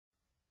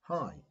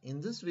Hi,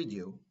 in this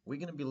video, we're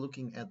going to be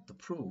looking at the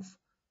proof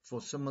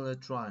for similar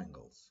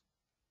triangles.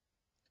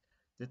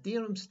 The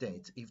theorem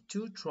states if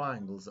two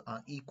triangles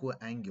are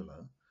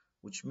equiangular,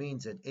 which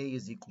means that A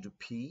is equal to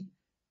P,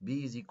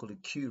 B is equal to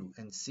Q,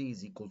 and C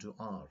is equal to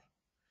R,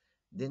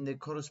 then their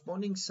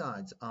corresponding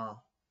sides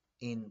are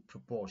in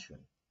proportion.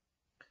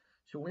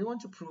 So we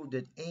want to prove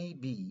that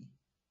AB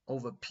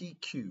over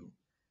PQ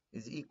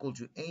is equal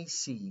to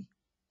AC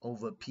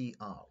over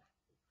PR.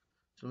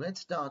 So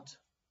let's start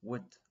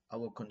with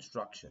our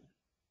construction.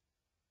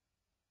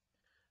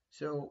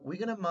 So we're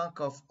going to mark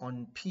off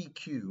on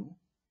PQ,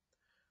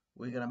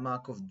 we're going to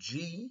mark off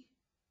G,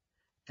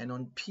 and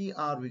on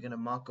PR we're going to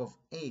mark off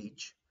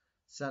H,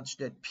 such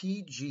that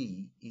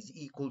PG is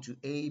equal to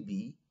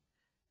AB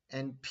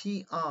and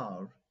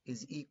PR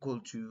is equal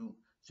to,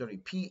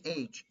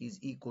 PH is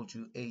equal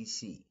to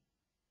AC.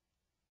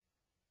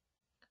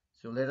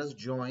 So let us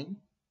join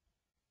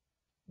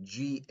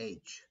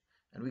GH,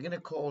 and we're going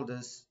to call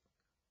this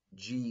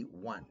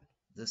G1,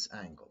 this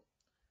angle.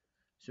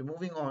 So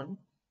moving on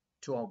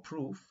to our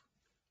proof,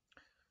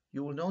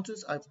 you will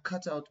notice I've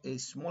cut out a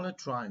smaller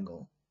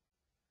triangle,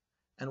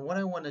 and what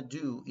I want to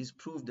do is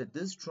prove that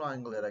this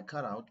triangle that I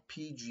cut out,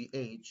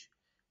 PGH,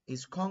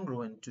 is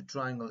congruent to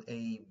triangle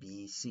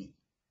ABC.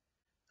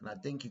 And I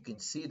think you can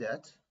see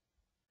that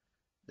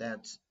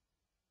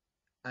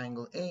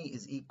angle A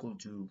is equal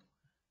to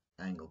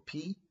angle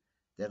P,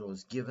 that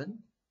was given,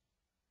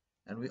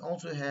 and we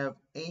also have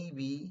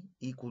AB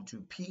equal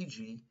to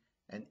PG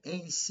and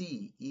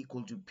AC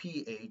equal to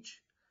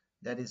PH,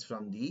 that is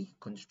from the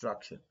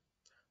construction.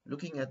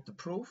 Looking at the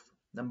proof,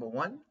 number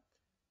one,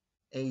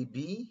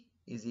 AB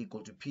is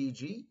equal to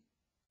PG,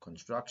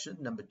 construction.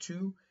 Number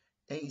two,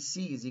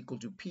 AC is equal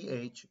to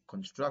PH,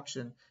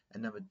 construction.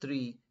 And number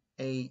three,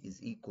 A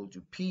is equal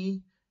to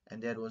P,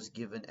 and that was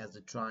given as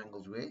the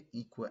triangles were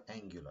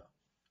equiangular.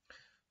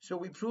 So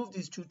we proved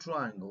these two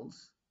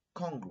triangles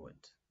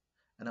congruent,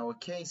 and our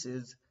case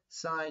is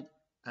side,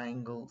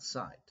 angle,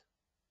 side.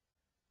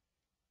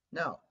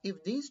 Now,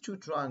 if these two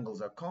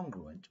triangles are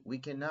congruent, we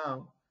can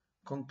now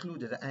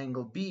conclude that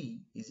angle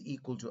B is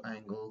equal to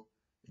angle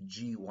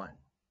G1.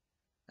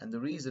 And the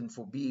reason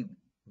for B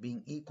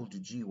being equal to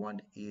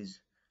G1 is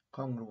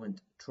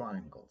congruent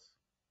triangles.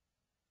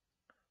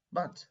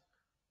 But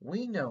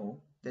we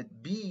know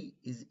that B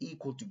is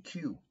equal to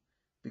Q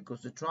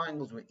because the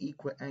triangles were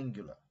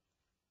equiangular.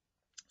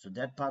 So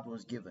that part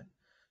was given.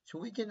 So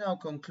we can now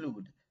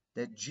conclude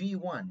that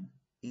G1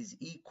 is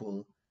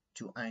equal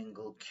to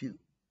angle Q.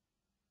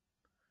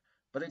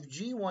 But if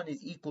G1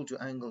 is equal to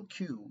angle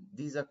Q,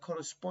 these are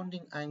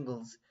corresponding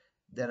angles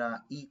that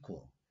are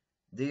equal.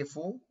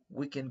 Therefore,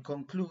 we can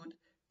conclude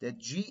that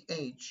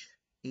GH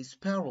is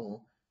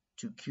parallel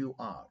to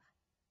QR.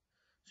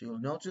 So you'll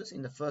notice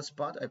in the first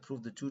part, I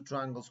proved the two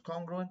triangles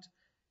congruent.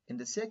 In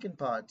the second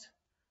part,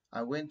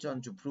 I went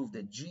on to prove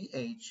that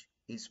GH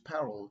is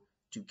parallel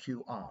to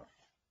QR.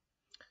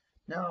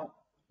 Now,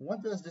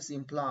 what does this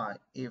imply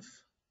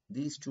if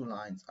these two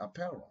lines are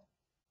parallel?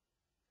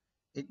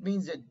 It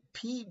means that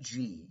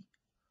PG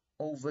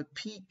over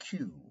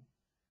PQ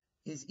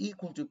is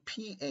equal to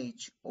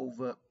PH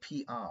over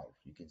PR.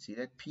 You can see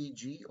that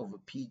PG over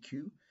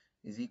PQ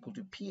is equal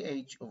to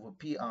PH over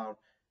PR,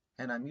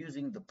 and I'm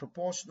using the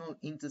proportional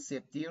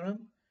intercept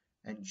theorem,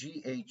 and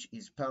GH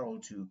is parallel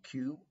to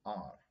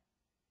QR.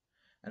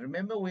 And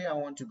remember where I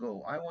want to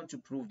go. I want to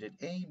prove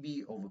that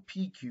AB over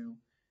PQ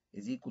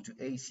is equal to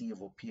AC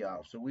over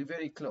PR. So we're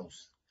very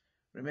close.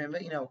 Remember,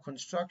 in our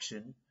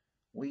construction,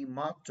 we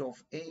marked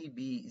off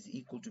AB is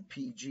equal to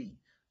PG.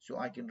 So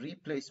I can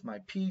replace my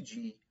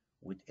PG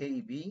with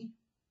AB,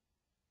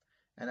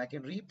 and I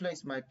can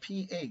replace my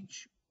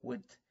PH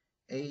with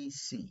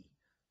AC.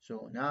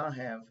 So now I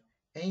have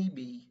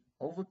AB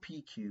over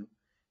PQ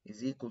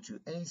is equal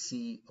to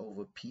AC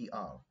over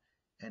PR.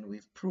 And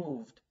we've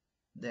proved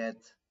that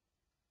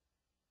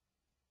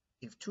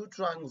if two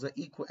triangles are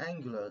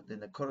equiangular,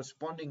 then the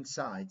corresponding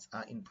sides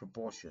are in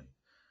proportion.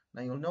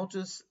 Now you'll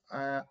notice,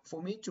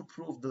 for me to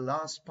prove the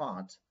last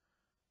part,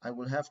 I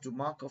will have to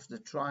mark off the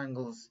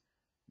triangles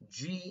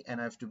G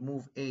and I have to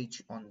move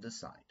H on this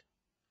side.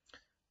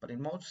 But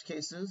in most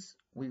cases,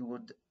 we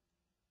would,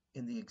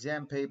 in the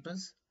exam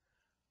papers,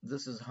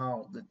 this is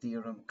how the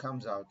theorem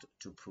comes out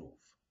to prove.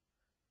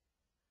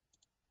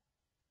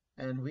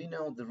 And we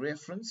know the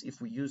reference,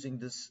 if we're using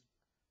this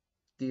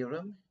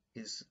theorem,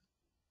 is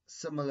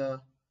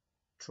similar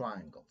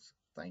triangles.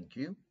 Thank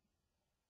you.